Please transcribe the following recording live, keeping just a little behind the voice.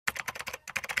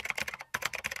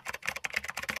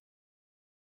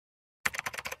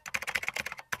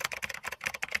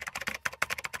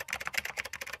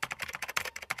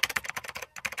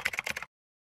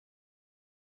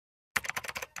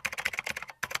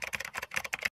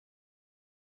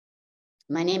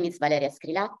My name is Valeria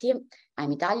Scrilatti.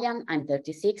 I'm Italian, I'm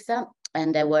 36,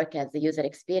 and I work as a user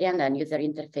experience and user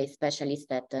interface specialist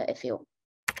at FAO.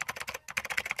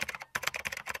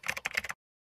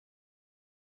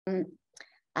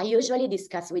 I usually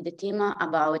discuss with the team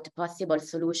about possible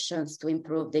solutions to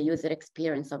improve the user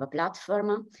experience of a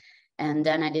platform, and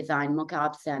then I design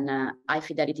mockups and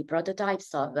high-fidelity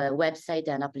prototypes of website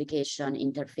and application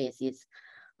interfaces.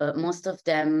 Most of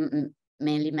them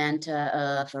mainly meant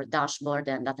for dashboard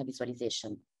and data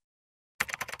visualization.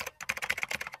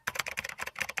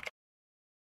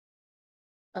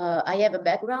 I have a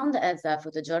background as a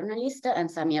photojournalist,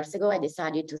 and some years ago I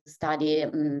decided to study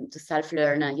to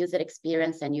self-learn user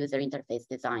experience and user interface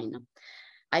design.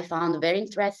 I found very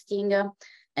interesting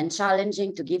and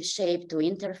challenging to give shape to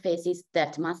interfaces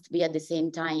that must be at the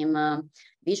same time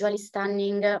visually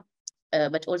stunning,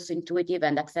 but also intuitive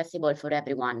and accessible for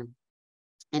everyone.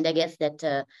 And I guess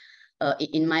that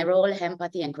in my role,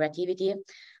 empathy and creativity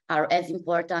are as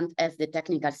important as the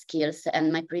technical skills,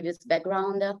 and my previous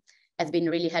background has been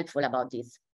really helpful about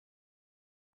this.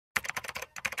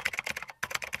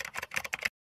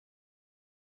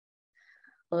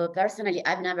 Personally,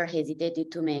 I've never hesitated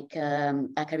to make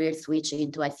a career switch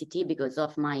into ICT because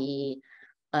of my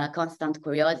constant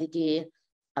curiosity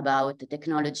about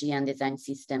technology and design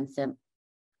systems.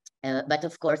 But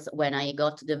of course, when I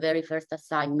got the very first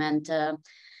assignment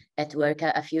at work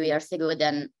a few years ago,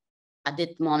 then at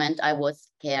that moment I was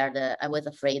scared, I was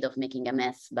afraid of making a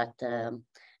mess, but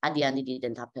at the end it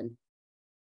didn't happen.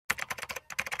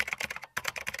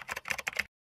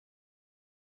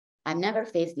 I've never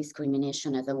faced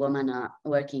discrimination as a woman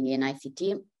working in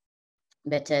ICT,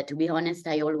 but to be honest,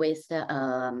 I always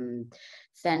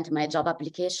sent my job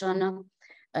application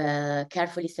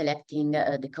carefully selecting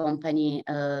the company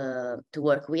to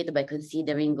work with by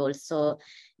considering also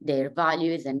their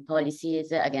values and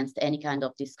policies against any kind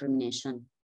of discrimination.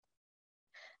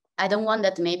 I don't want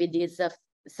that maybe this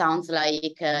sounds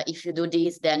like if you do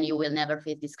this, then you will never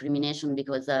face discrimination,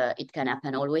 because it can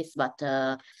happen always, but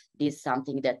this is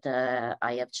something that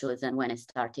I have chosen when I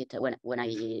started, when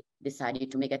I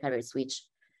decided to make a career switch.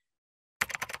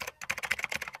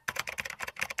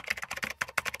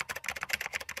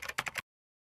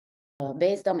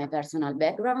 Based on my personal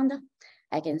background,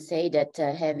 I can say that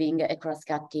having a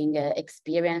cross-cutting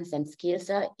experience and skills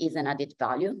is an added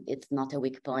value. It's not a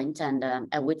weak point. And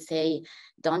I would say,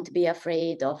 don't be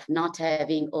afraid of not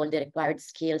having all the required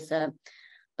skills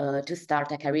to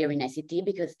start a career in ICT,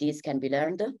 because these can be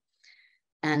learned.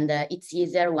 And it's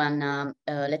easier when,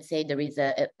 let's say, there is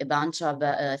a bunch of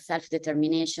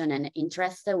self-determination and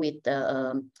interest with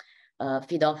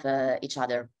feed off each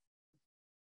other.